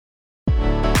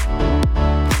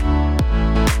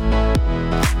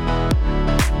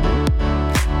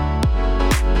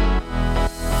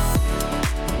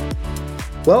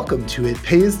Welcome to It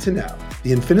Pays to Know,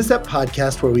 the Infinicept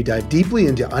podcast where we dive deeply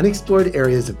into unexplored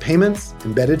areas of payments,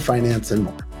 embedded finance, and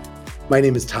more. My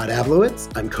name is Todd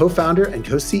Avlowitz. I'm co-founder and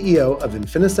co-CEO of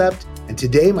Infinicept, and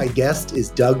today my guest is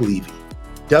Doug Levy.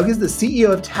 Doug is the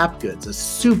CEO of TapGoods, a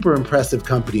super impressive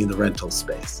company in the rental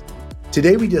space.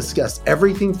 Today we discuss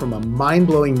everything from a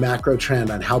mind-blowing macro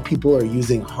trend on how people are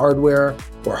using hardware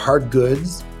or hard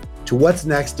goods to what's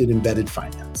next in embedded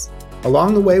finance.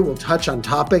 Along the way, we'll touch on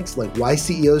topics like why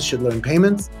CEOs should learn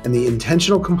payments and the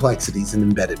intentional complexities in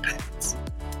embedded payments.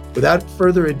 Without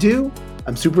further ado,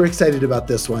 I'm super excited about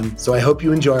this one, so I hope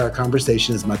you enjoy our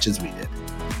conversation as much as we did.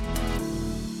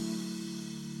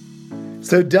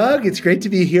 So Doug, it's great to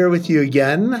be here with you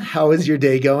again. How is your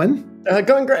day going?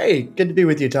 Going great. Good to be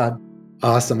with you, Todd.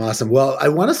 Awesome. Well, I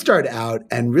want to start out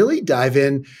and really dive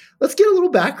in. Let's get a little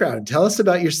background. Tell us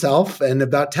about yourself and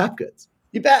about TapGoods.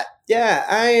 You bet. Yeah,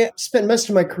 I spent most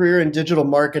of my career in digital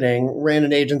marketing, ran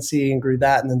an agency and grew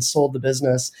that and then sold the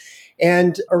business.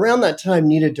 And around that time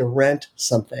needed to rent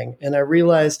something. And I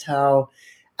realized how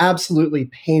absolutely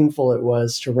painful it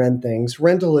was to rent things.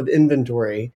 Rental of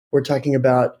inventory. We're talking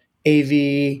about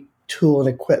AV, tool and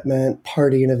equipment,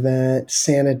 party and event,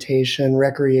 sanitation,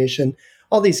 recreation,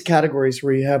 all these categories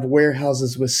where you have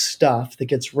warehouses with stuff that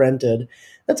gets rented.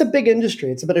 That's a big industry.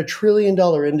 It's about $1 trillion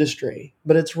industry,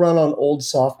 but it's run on old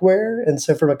software. And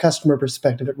so from a customer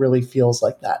perspective, it really feels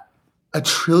like that. $1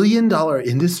 trillion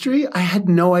industry? I had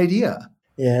no idea.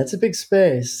 Yeah, it's a big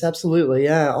space. Absolutely.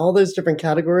 Yeah, all those different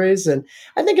categories. And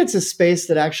I think it's a space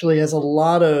that actually has a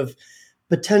lot of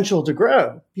potential to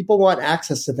grow. People want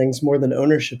access to things more than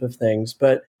ownership of things,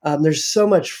 but there's so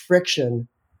much friction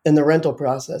in the rental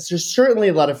process. There's certainly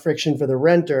a lot of friction for the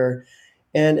renter,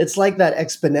 and it's like that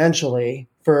exponentially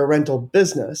for a rental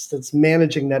business that's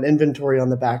managing that inventory on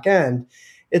the back end.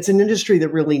 It's an industry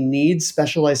that really needs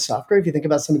specialized software. If you think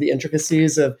about some of the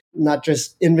intricacies of not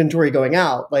just inventory going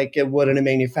out, like it would in a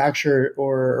manufacturer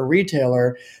or a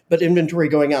retailer, but inventory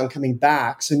going out and coming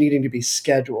back, so needing to be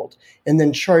scheduled, and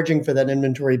then charging for that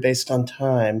inventory based on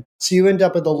time. So you end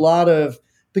up with a lot of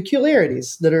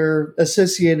peculiarities that are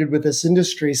associated with this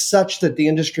industry, such that the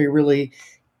industry really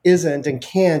isn't and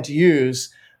can't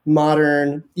use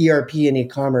modern ERP and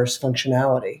e-commerce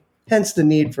functionality, hence the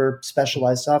need for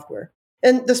specialized software.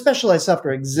 And the specialized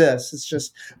software exists. It's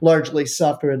just largely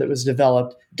software that was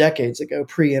developed decades ago,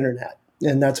 pre-internet.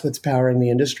 And that's what's powering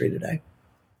the industry today.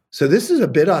 So this is a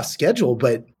bit off schedule,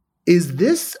 but is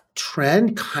this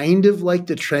trend kind of like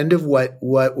the trend of what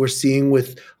we're seeing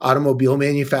with automobile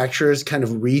manufacturers kind of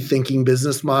rethinking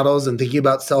business models and thinking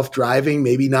about self-driving,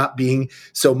 maybe not being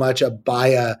so much a buy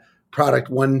a product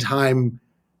one-time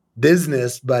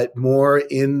business, but more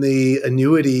in the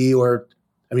annuity or,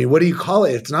 I mean, what do you call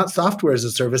it? It's not software as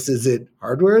a service. Is it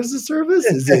hardware as a service?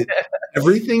 Is it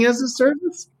everything as a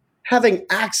service? Having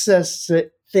access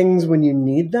to things when you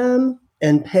need them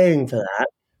and paying for that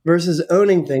versus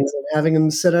owning things and having them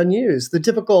sit unused. The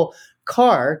typical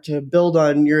car, to build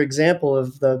on your example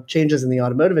of the changes in the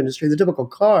automotive industry, the typical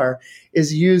car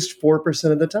is used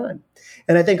 4% of the time.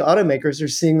 And I think automakers are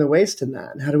seeing the waste in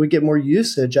that. And how do we get more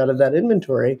usage out of that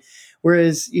inventory?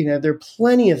 Whereas, there are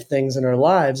plenty of things in our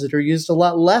lives that are used a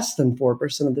lot less than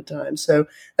 4% of the time. So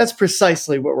that's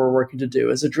precisely what we're working to do,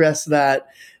 is address that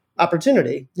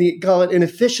opportunity. We call it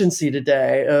inefficiency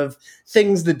today of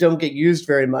things that don't get used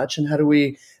very much. And how do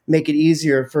we make it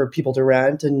easier for people to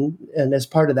rent? And as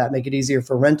part of that, make it easier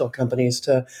for rental companies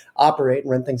to operate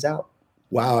and rent things out.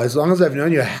 Wow. As long as I've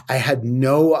known you, I had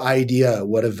no idea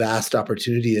what a vast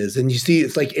opportunity is. And you see,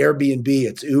 it's like Airbnb,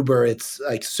 it's Uber, it's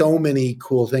like so many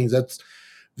cool things. That's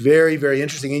very, very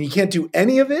interesting. And you can't do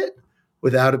any of it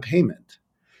without a payment.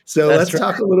 So let's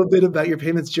talk a little bit about your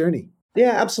payments journey.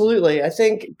 Yeah, absolutely. I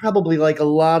think probably like a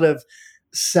lot of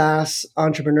SaaS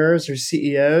entrepreneurs or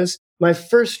CEOs, my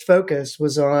first focus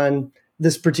was on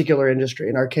this particular industry,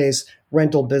 in our case,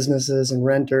 rental businesses and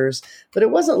renters. But it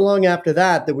wasn't long after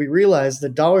that we realized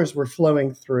that dollars were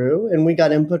flowing through, and we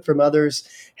got input from others.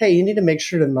 Hey, you need to make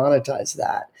sure to monetize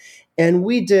that. And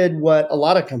we did what a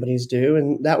lot of companies do,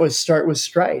 and that was start with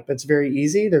Stripe. It's very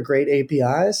easy. They're great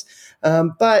APIs.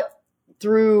 But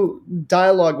through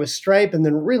dialogue with Stripe and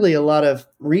then really a lot of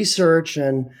research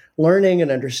and learning and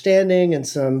understanding and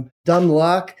some dumb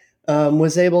luck,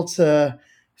 was able to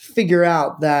figure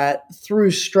out that through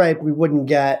Stripe, we wouldn't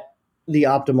get the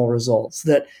optimal results,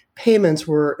 that payments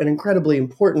were an incredibly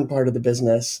important part of the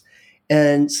business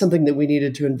and something that we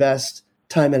needed to invest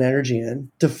time and energy in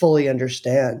to fully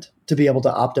understand, to be able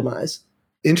to optimize.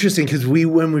 Interesting, because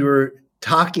when we were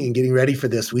talking and getting ready for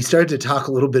this, we started to talk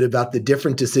a little bit about the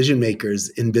different decision makers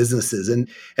in businesses. And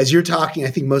as you're talking, I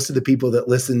think most of the people that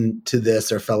listen to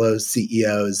this are fellow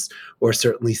CEOs or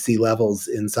certainly C-levels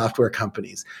in software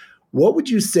companies. What would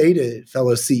you say to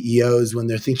fellow CEOs when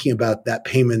they're thinking about that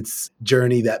payments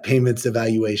journey, that payments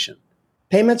evaluation?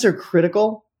 Payments are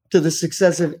critical to the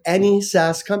success of any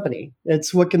SaaS company.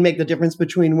 It's what can make the difference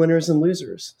between winners and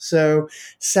losers. So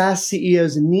SaaS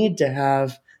CEOs need to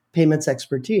have payments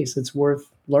expertise. It's worth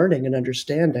learning and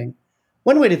understanding.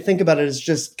 One way to think about it is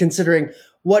just considering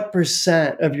what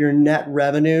percent of your net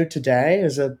revenue today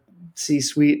as a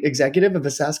C-suite executive of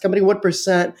a SaaS company, what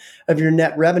percent of your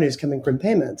net revenue is coming from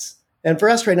payments? And for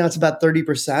us right now, it's about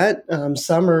 30%.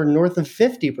 Some are north of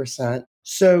 50%.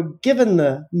 So given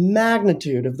the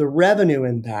magnitude of the revenue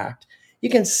impact, you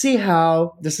can see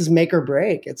how this is make or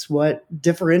break. It's what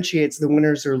differentiates the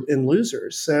winners and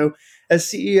losers. So a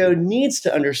CEO needs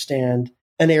to understand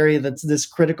an area that's this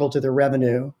critical to their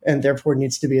revenue and therefore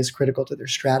needs to be as critical to their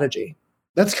strategy.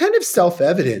 That's kind of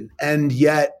self-evident. And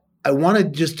yet I want to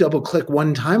just double click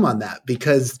one time on that,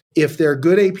 because if there are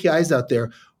good APIs out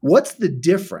there, what's the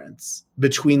difference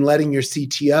between letting your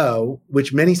CTO,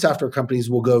 which many software companies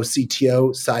will go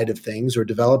CTO side of things or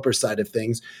developer side of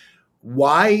things,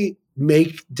 why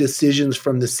make decisions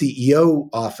from the CEO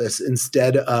office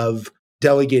instead of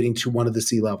delegating to one of the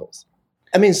C-levels?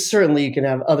 I mean, certainly you can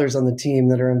have others on the team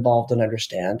that are involved and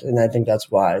understand, and I think that's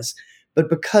wise. But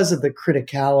because of the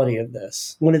criticality of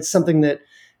this, when it's something that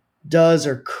does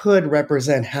or could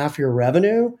represent half your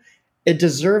revenue, it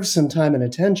deserves some time and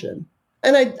attention.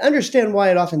 And I understand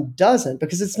why it often doesn't,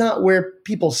 because it's not where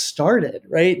people started,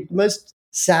 right? Most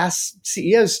SaaS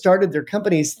CEOs started their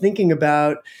companies thinking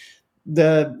about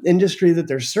the industry that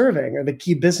they're serving or the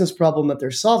key business problem that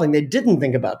they're solving. They didn't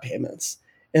think about payments.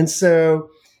 And so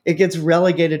it gets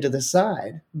relegated to the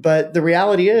side. But the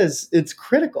reality is it's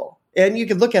critical. And you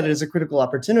can look at it as a critical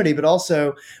opportunity, but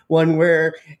also one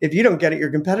where if you don't get it, your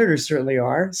competitors certainly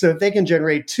are. So if they can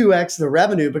generate 2x the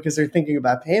revenue because they're thinking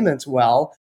about payments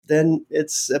well, then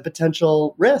it's a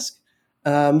potential risk.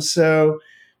 So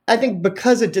I think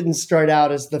because it didn't start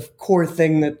out as the core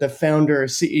thing that the founder or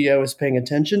CEO is paying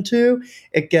attention to,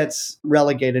 it gets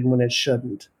relegated when it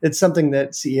shouldn't. It's something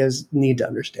that CEOs need to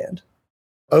understand.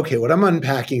 Okay, what I'm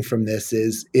unpacking from this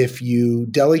is if you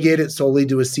delegate it solely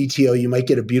to a CTO, you might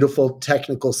get a beautiful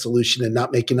technical solution and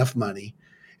not make enough money.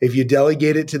 If you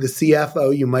delegate it to the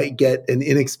CFO, you might get an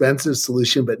inexpensive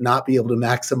solution, but not be able to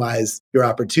maximize your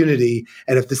opportunity.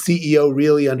 And if the CEO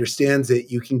really understands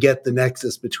it, you can get the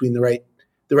nexus between the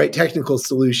right technical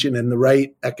solution and the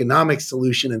right economic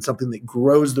solution and something that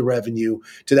grows the revenue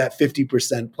to that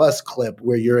 50% plus clip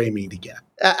where you're aiming to get.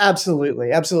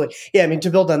 Absolutely. Absolutely. Yeah. I mean,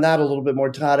 to build on that a little bit more,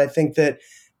 Todd, I think that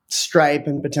Stripe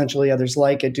and potentially others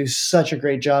like it do such a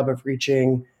great job of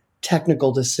reaching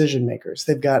technical decision makers.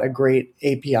 They've got a great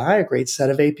API, a great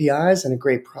set of APIs, and a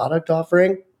great product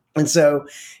offering. And so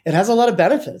it has a lot of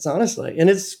benefits, honestly. And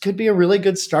it could be a really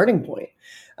good starting point.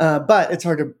 But it's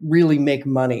hard to really make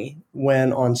money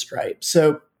when on Stripe.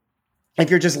 So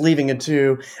if you're just leaving it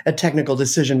to a technical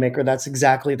decision maker, that's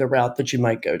exactly the route that you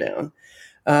might go down.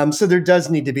 So there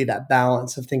does need to be that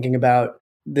balance of thinking about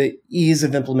the ease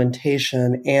of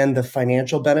implementation and the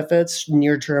financial benefits,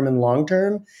 near term and long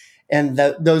term. And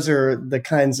those are the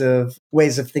kinds of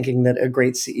ways of thinking that a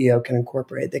great CEO can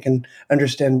incorporate. They can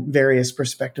understand various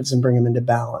perspectives and bring them into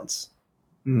balance.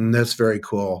 That's very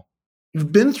cool.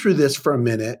 You've been through this for a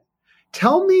minute.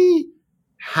 Tell me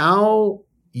how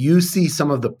you see some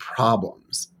of the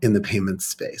problems in the payments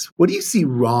space. What do you see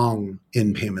wrong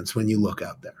in payments when you look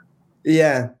out there?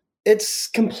 Yeah, it's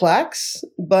complex,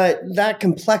 but that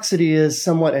complexity is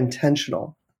somewhat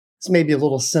intentional. It's maybe a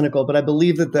little cynical, but I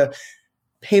believe that the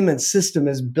payment system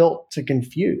is built to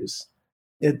confuse.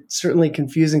 It's certainly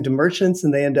confusing to merchants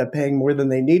and they end up paying more than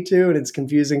they need to. And it's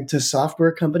confusing to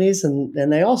software companies and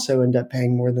they also end up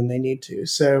paying more than they need to.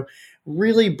 So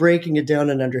really breaking it down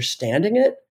and understanding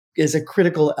it is a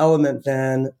critical element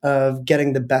then of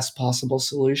getting the best possible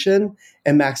solution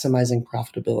and maximizing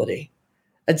profitability.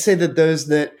 I'd say that those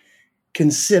that can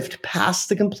sift past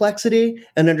the complexity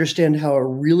and understand how it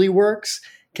really works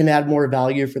can add more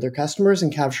value for their customers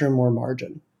and capture more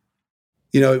margin.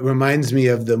 You know, it reminds me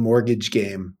of the mortgage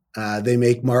game. They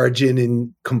make margin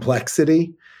in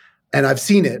complexity. And I've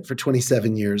seen it for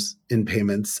 27 years in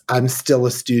payments. I'm still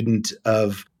a student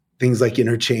of things like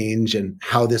interchange and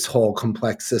how this whole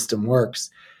complex system works.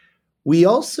 We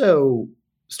also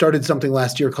started something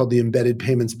last year called the Embedded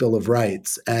Payments Bill of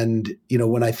Rights. And, you know,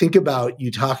 when I think about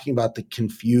you talking about the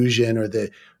confusion or the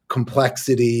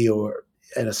complexity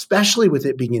and especially with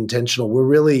it being intentional, we're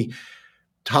really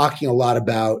talking a lot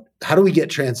about how do we get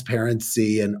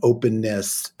transparency and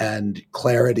openness and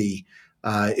clarity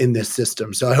in this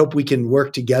system. So I hope we can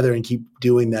work together and keep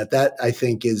doing that. That I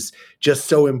think is just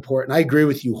so important. I agree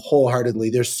with you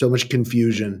wholeheartedly. There's so much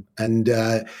confusion, and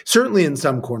certainly in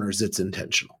some corners, it's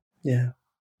intentional. Yeah.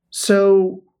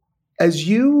 So as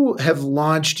you have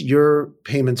launched your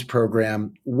payments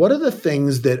program, what are the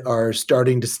things that are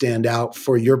starting to stand out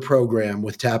for your program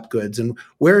with TapGoods, and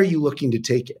where are you looking to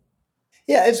take it?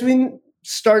 Yeah, as we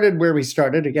started where we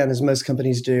started, again, as most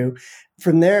companies do,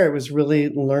 from there, it was really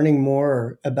learning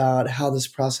more about how this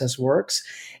process works.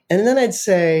 And then I'd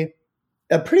say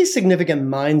a pretty significant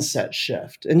mindset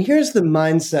shift. And here's the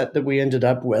mindset that we ended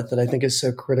up with that I think is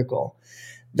so critical,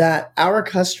 that our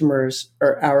customers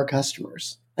are our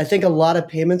customers. I think a lot of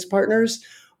payments partners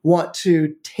want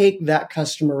to take that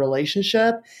customer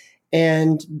relationship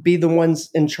and be the ones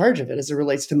in charge of it as it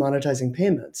relates to monetizing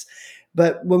payments.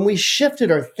 But when we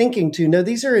shifted our thinking to, no,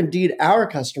 these are indeed our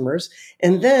customers,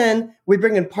 and then we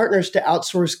bring in partners to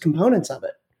outsource components of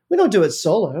it. We don't do it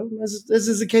solo, as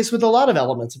is the case with a lot of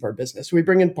elements of our business. We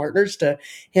bring in partners to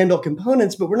handle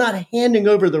components, but we're not handing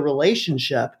over the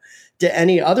relationship to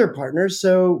any other partners.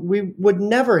 So we would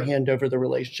never hand over the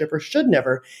relationship, or should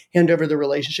never hand over the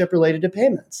relationship related to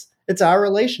payments. It's our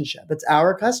relationship. It's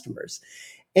our customers.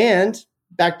 And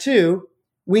back to,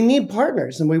 we need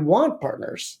partners and we want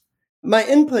partners. My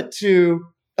input to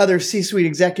other C-suite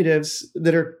executives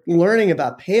that are learning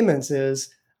about payments is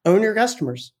own your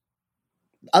customers.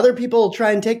 Other people will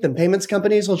try and take them. Payments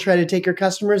companies will try to take your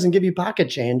customers and give you pocket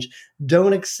change.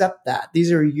 Don't accept that.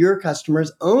 These are your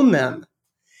customers. Own them.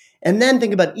 And then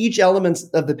think about each element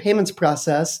of the payments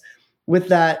process with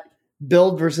that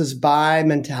build versus buy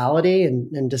mentality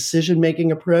and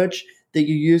decision-making approach that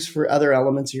you use for other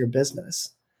elements of your business.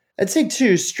 I'd say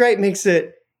too, Stripe makes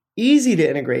it easy to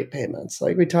integrate payments,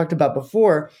 like we talked about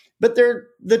before, but they're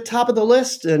the top of the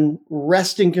list and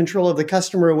wresting control of the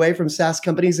customer away from SaaS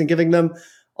companies and giving them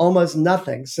almost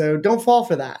nothing. So don't fall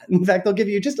for that. In fact, they'll give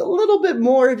you just a little bit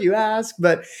more if you ask,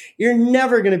 but you're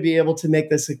never going to be able to make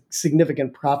this a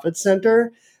significant profit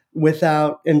center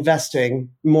without investing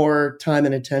more time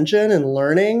and attention and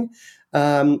learning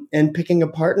and picking a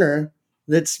partner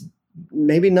that's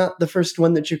maybe not the first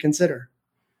one that you consider.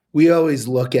 We always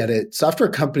look at it. Software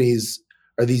companies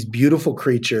are these beautiful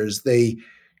creatures. They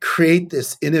create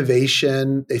this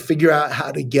innovation. They figure out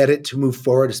how to get it to move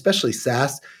forward, especially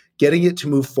SaaS, getting it to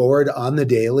move forward on the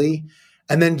daily,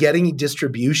 and then getting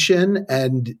distribution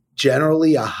and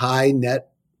generally a high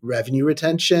net revenue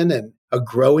retention and a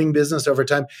growing business over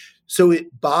time. So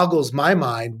it boggles my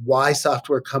mind why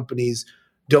software companies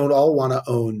don't all want to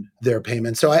own their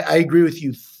payments. So I agree with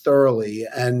you thoroughly.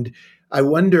 And I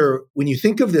wonder, when you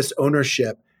think of this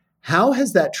ownership, how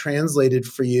has that translated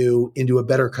for you into a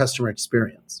better customer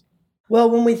experience? Well,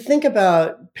 when we think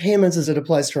about payments as it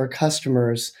applies to our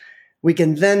customers, we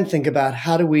can then think about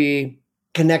how do we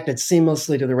connect it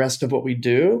seamlessly to the rest of what we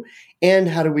do, and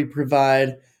how do we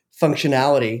provide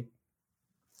functionality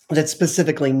that's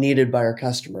specifically needed by our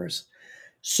customers.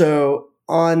 So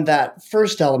on that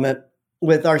first element,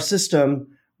 with our system,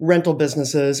 rental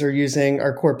businesses are using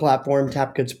our core platform,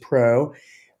 TapGoods Pro,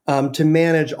 to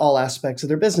manage all aspects of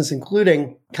their business,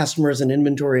 including customers and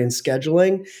inventory and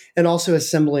scheduling, and also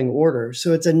assembling orders.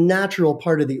 So it's a natural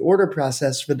part of the order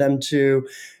process for them to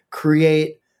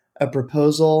create a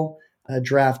proposal, a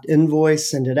draft invoice,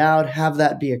 send it out, have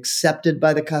that be accepted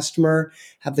by the customer,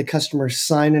 have the customer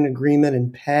sign an agreement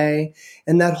and pay.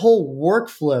 And that whole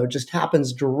workflow just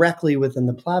happens directly within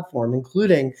the platform,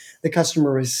 including the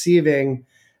customer receiving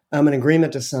an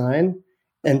agreement to sign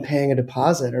and paying a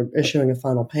deposit or issuing a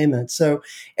final payment. So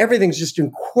everything's just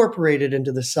incorporated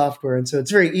into the software. And so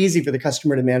it's very easy for the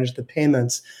customer to manage the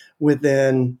payments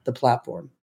within the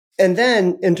platform. And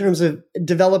then in terms of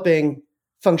developing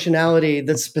functionality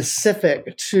that's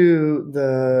specific to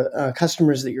the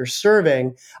customers that you're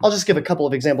serving, I'll just give a couple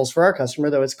of examples for our customer,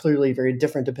 though it's clearly very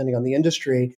different depending on the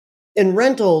industry. In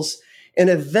rentals, in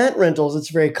event rentals, it's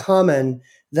very common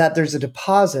that there's a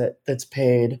deposit that's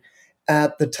paid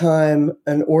at the time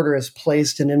an order is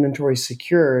placed and inventory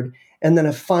secured, and then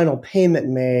a final payment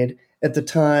made at the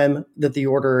time that the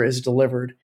order is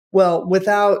delivered. Well,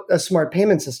 without a smart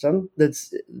payment system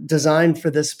that's designed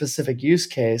for this specific use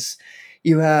case,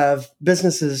 you have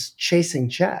businesses chasing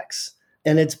checks,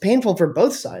 and it's painful for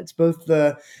both sides, both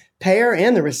the payer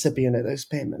and the recipient of those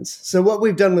payments. So what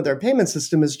we've done with our payment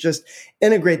system is just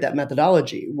integrate that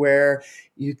methodology where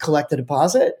you collect a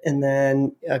deposit and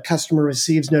then a customer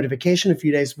receives notification a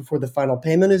few days before the final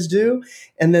payment is due,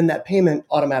 and then that payment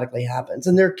automatically happens.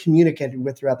 And they're communicated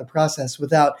with throughout the process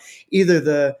without either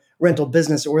the rental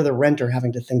business or the renter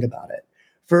having to think about it.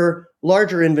 For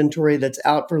larger inventory that's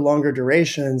out for longer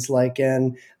durations, like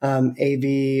in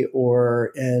AV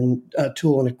or in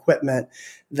tool and equipment,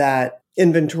 that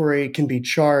inventory can be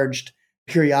charged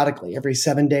periodically, every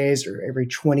 7 days or every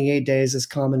 28 days is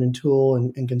common in tool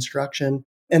and construction.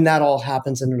 And that all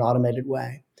happens in an automated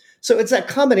way. So it's that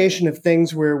combination of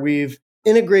things where we've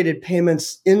integrated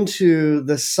payments into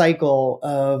the cycle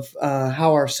of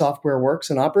how our software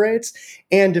works and operates,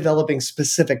 and developing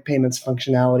specific payments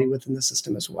functionality within the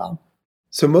system as well.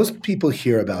 So most people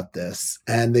hear about this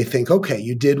and they think, okay,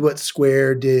 you did what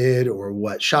Square did or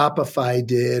what Shopify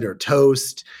did or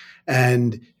Toast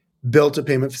and built a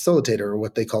payment facilitator, or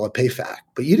what they call a PayFac,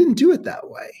 but you didn't do it that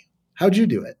way. How'd you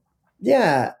do it?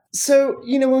 Yeah. So,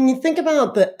 when you think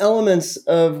about the elements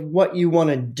of what you want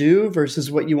to do versus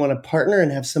what you want to partner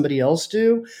and have somebody else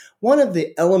do, one of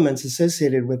the elements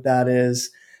associated with that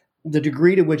is the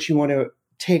degree to which you want to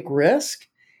take risk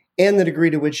and the degree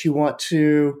to which you want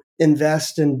to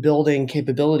invest in building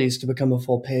capabilities to become a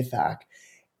full PayFac.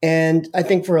 And I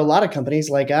think for a lot of companies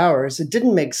like ours, it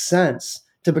didn't make sense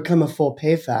to become a full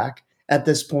PayFac at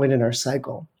this point in our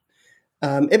cycle.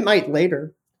 It might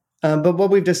later. But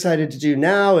what we've decided to do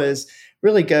now is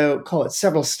really call it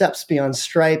several steps beyond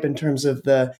Stripe in terms of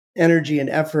the energy and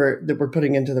effort that we're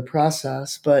putting into the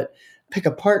process, but pick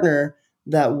a partner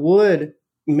that would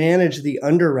manage the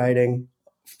underwriting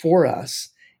for us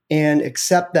and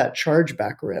accept that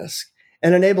chargeback risk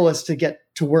and enable us to get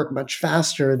to work much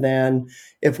faster than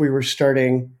if we were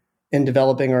starting and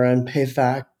developing our own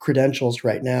PayFac credentials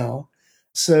right now.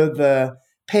 So the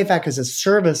PayFac as a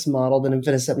service model that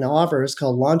Infinistep now offers,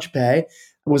 called LaunchPay,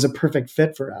 was a perfect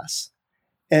fit for us.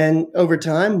 And over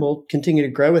time, we'll continue to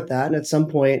grow with that. And at some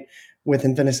point, with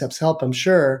Infinistep's help, I'm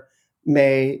sure,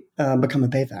 may become a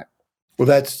PayFac. Well,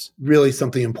 that's really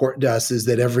something important to us, is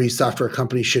that every software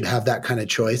company should have that kind of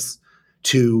choice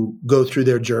to go through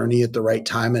their journey at the right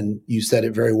time. And you said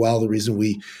it very well, the reason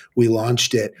we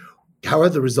launched it. How are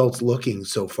the results looking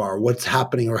so far? What's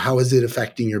happening, or how is it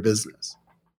affecting your business?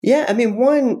 Yeah,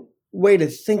 one way to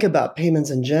think about payments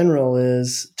in general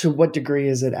is, to what degree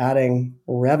is it adding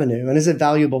revenue, and is it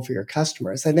valuable for your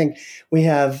customers? I think we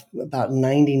have about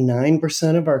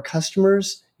 99% of our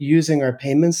customers using our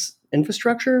payments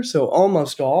infrastructure, so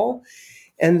almost all.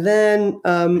 And then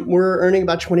we're earning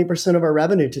about 20% of our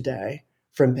revenue today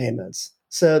from payments.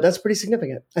 So that's pretty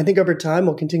significant. I think over time,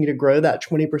 we'll continue to grow that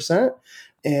 20%,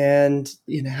 and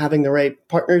having the right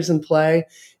partners in play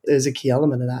is a key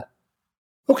element of that.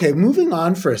 Okay, moving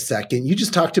on for a second, you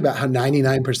just talked about how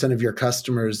 99% of your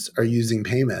customers are using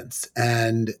payments.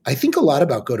 And I think a lot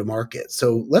about go-to-market.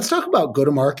 So let's talk about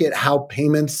go-to-market, how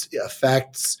payments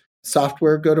affects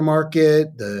software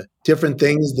go-to-market, the different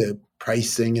things, the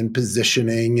pricing and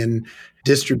positioning and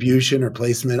distribution or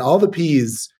placement, all the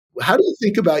Ps. How do you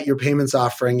think about your payments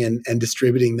offering and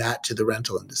distributing that to the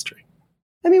rental industry?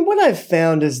 What I've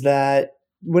found is that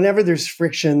whenever there's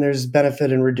friction, there's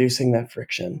benefit in reducing that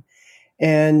friction.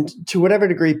 And to whatever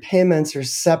degree payments are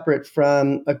separate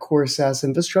from a core SaaS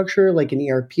infrastructure, like an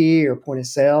ERP or point of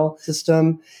sale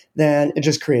system, then it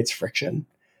just creates friction.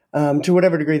 To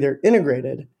whatever degree they're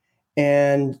integrated,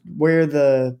 and where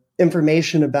the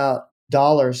information about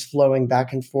dollars flowing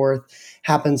back and forth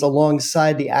happens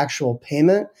alongside the actual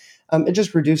payment, it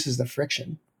just reduces the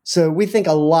friction. So we think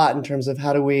a lot in terms of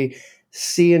how do we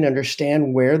see and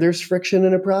understand where there's friction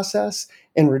in a process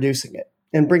and reducing it.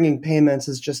 And bringing payments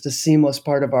as just a seamless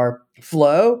part of our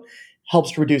flow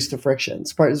helps reduce the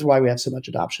frictions. Part is why we have so much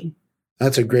adoption.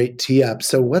 That's a great tee up.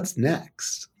 So what's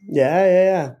next?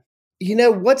 Yeah.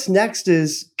 What's next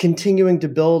is continuing to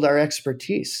build our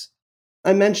expertise.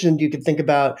 I mentioned you could think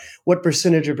about what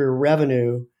percentage of your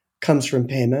revenue comes from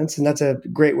payments, and that's a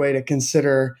great way to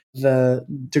consider the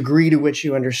degree to which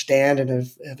you understand and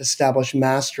have established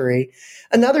mastery.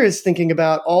 Another is thinking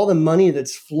about all the money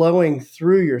that's flowing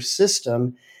through your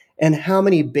system and how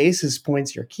many basis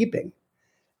points you're keeping.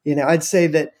 I'd say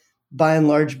that by and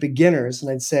large beginners,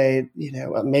 and I'd say,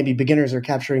 maybe beginners are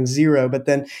capturing zero, but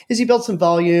then as you build some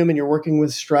volume and you're working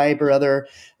with Stripe or other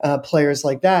players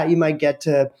like that, you might get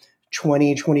to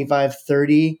 20, 25,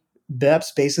 30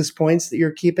 basis points that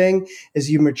you're keeping.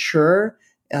 As you mature,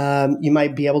 you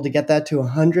might be able to get that to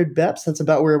 100 bips. That's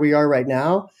about where we are right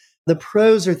now. The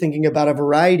pros are thinking about a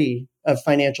variety of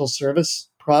financial service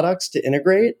products to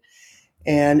integrate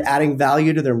and adding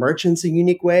value to their merchants in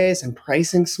unique ways and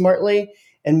pricing smartly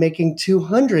and making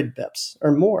 200 bips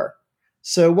or more.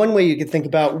 So one way you could think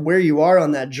about where you are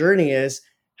on that journey is,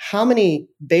 how many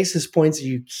basis points are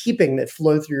you keeping that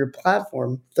flow through your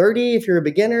platform? 30 if you're a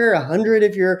beginner, 100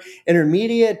 if you're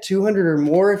intermediate, 200 or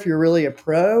more if you're really a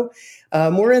pro.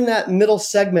 We're in that middle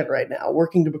segment right now,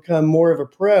 working to become more of a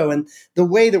pro. And the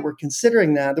way that we're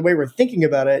considering that, the way we're thinking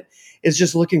about it, is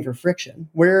just looking for friction.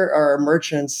 Where are our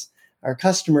merchants, our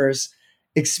customers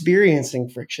experiencing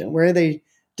friction? Where are they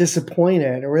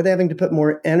disappointed, or where are they having to put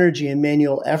more energy and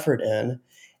manual effort in?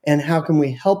 And how can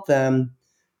we help them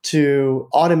to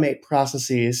automate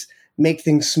processes, make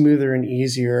things smoother and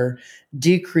easier,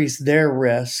 decrease their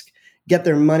risk, get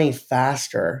their money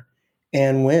faster,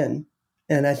 and win?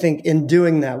 And I think in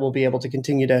doing that, we'll be able to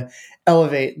continue to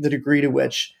elevate the degree to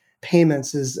which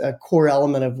payments is a core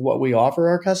element of what we offer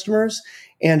our customers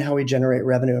and how we generate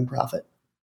revenue and profit.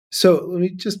 So let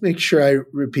me just make sure I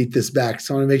repeat this back.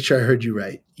 So I want to make sure I heard you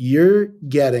right. You're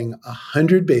getting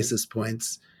 100 basis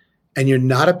points and you're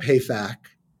not a PayFac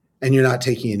and you're not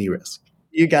taking any risk.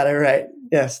 You got it right.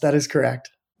 Yes, that is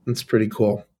correct. That's pretty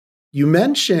cool. You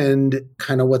mentioned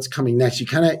kind of what's coming next. You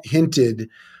kind of hinted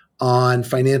on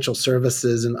financial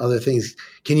services and other things.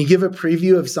 Can you give a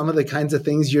preview of some of the kinds of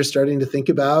things you're starting to think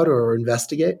about or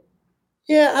investigate?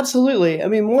 Yeah, absolutely. I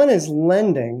mean, one is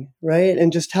lending, right?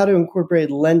 And just how to incorporate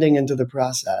lending into the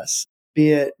process,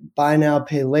 be it buy now,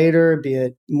 pay later, be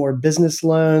it more business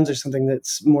loans or something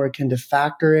that's more akin to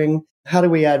factoring. How do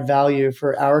we add value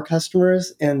for our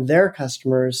customers and their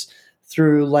customers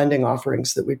through lending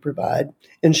offerings that we provide?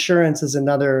 Insurance is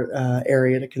another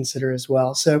area to consider as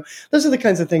well. So those are the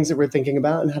kinds of things that we're thinking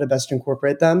about and how to best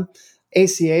incorporate them.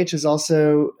 ACH is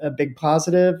also a big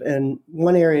positive. And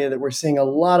one area that we're seeing a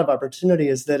lot of opportunity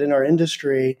is that in our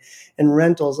industry, in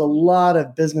rentals, a lot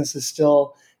of business is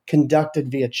still conducted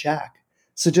via check.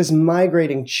 So just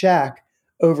migrating check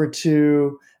over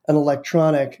to an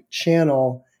electronic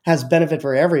channel has benefit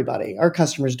for everybody. Our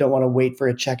customers don't want to wait for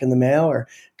a check in the mail or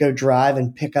go drive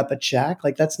and pick up a check.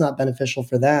 Like, that's not beneficial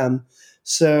for them.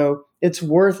 So it's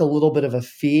worth a little bit of a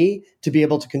fee to be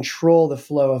able to control the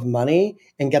flow of money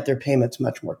and get their payments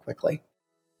much more quickly.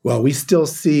 Well, we still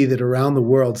see that around the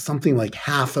world, something like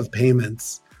half of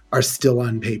payments are still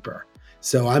on paper.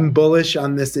 So I'm bullish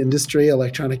on this industry,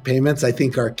 electronic payments. I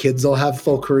think our kids will have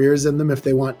full careers in them if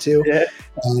they want to. Yeah.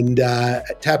 And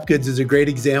TapGoods is a great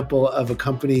example of a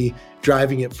company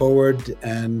driving it forward.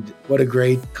 And what a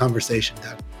great conversation,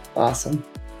 Doug. Awesome.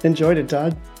 Enjoyed it,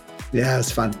 Todd. Yeah, it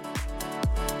was fun.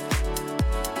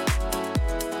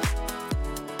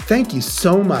 Thank you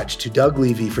so much to Doug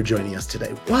Levy for joining us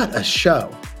today. What a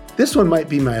show. This one might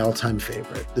be my all-time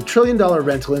favorite. The trillion-dollar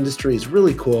rental industry is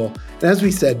really cool, and as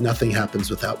we said, nothing happens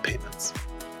without payments.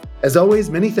 As always,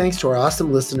 many thanks to our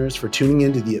awesome listeners for tuning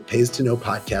into the It Pays to Know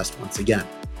podcast once again.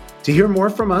 To hear more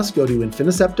from us, go to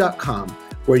infinistep.com,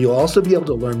 where you'll also be able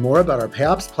to learn more about our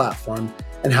PayOps platform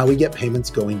and how we get payments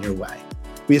going your way.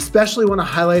 We especially want to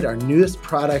highlight our newest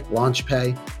product,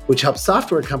 LaunchPay, which helps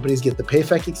software companies get the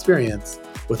PayFac experience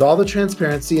with all the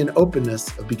transparency and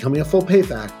openness of becoming a full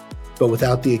PayFac, but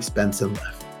without the expense and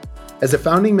lift. As a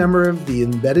founding member of the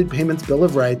Embedded Payments Bill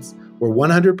of Rights, we're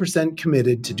 100%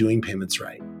 committed to doing payments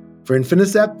right. For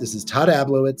Infinistep, this is Todd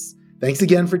Ablowitz. Thanks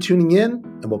again for tuning in,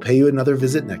 and we'll pay you another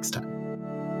visit next time.